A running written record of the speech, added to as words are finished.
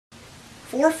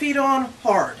4 feet on,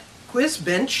 hard. Quiz,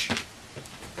 bench.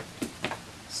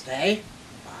 Stay.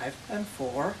 5 and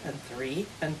 4 and 3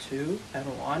 and 2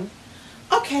 and 1.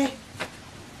 Okay.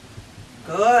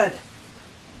 Good.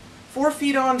 4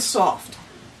 feet on, soft.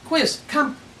 Quiz,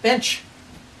 come, bench.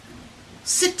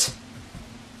 Sit.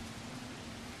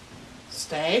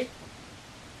 Stay.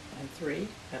 And 3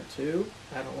 and 2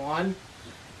 and 1.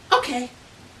 Okay.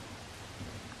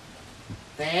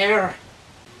 There.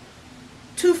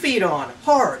 2 feet on,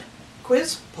 hard.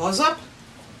 Quiz, pause up.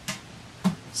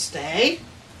 Stay.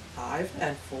 5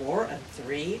 and 4 and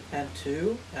 3 and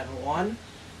 2 and 1.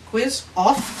 Quiz,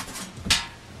 off.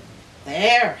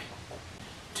 There.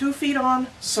 2 feet on,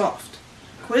 soft.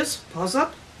 Quiz, pause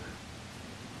up.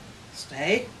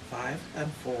 Stay. 5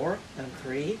 and 4 and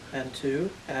 3 and 2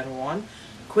 and 1.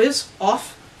 Quiz,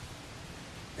 off.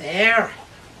 There.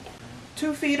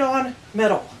 2 feet on,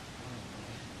 metal.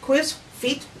 Quiz,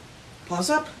 feet, pause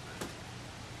up.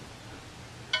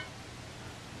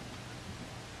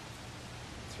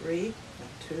 3 and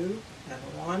 2 and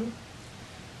 1.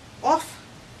 Off.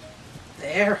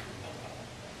 There.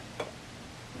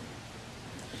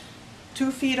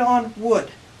 2 feet on,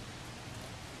 wood.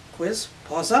 Quiz,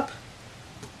 pause up.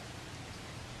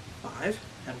 5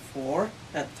 and 4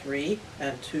 and 3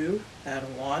 and 2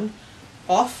 and 1.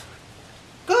 Off.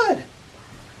 Good.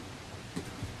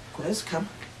 Quiz, come.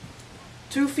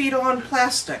 2 feet on,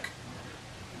 plastic.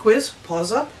 Quiz,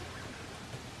 pause up.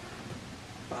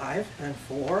 5 and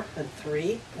 4 and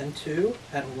 3 and 2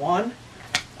 and 1.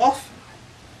 Off.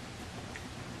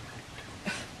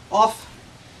 Off.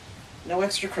 No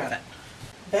extra credit.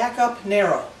 Back up,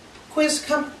 narrow. Quiz,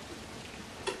 come.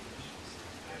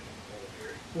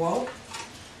 Whoa.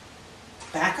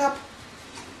 Back up.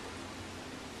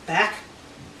 Back.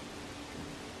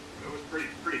 It was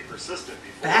pretty persistent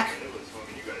before. Back. It was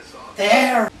when you guys saw it.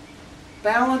 There.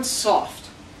 Balance soft.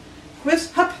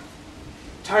 Quiz, up.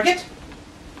 Target.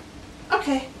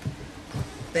 Okay.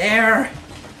 There.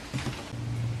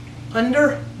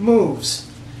 Under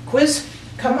moves. Quiz,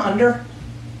 come under.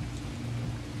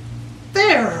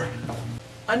 There.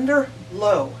 Under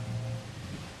low.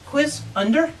 Quiz,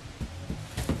 under.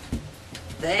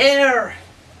 There.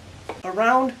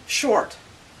 Around short.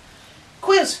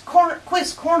 Quiz, corner,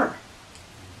 quiz, corner.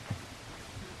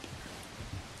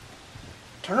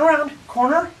 Turn around,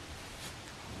 corner.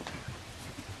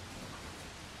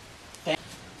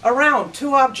 Around,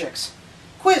 2 objects.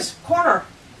 Quiz, corner.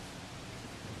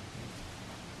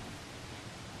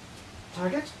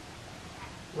 Target.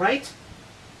 Right.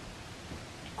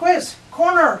 Quiz,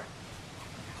 corner.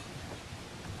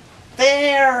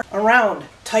 There. Around,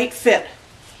 tight fit.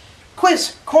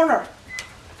 Quiz, corner.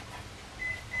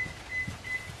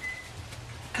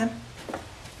 Come.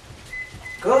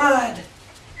 Good.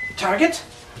 Target.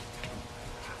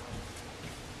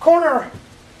 Corner.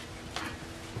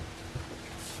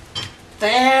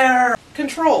 There.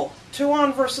 Control. 2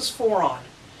 on versus 4 on.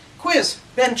 Quiz.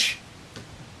 Bench.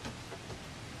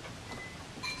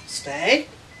 Stay.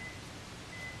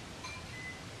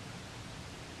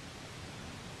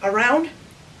 Around.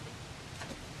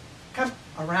 Come.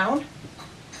 Around.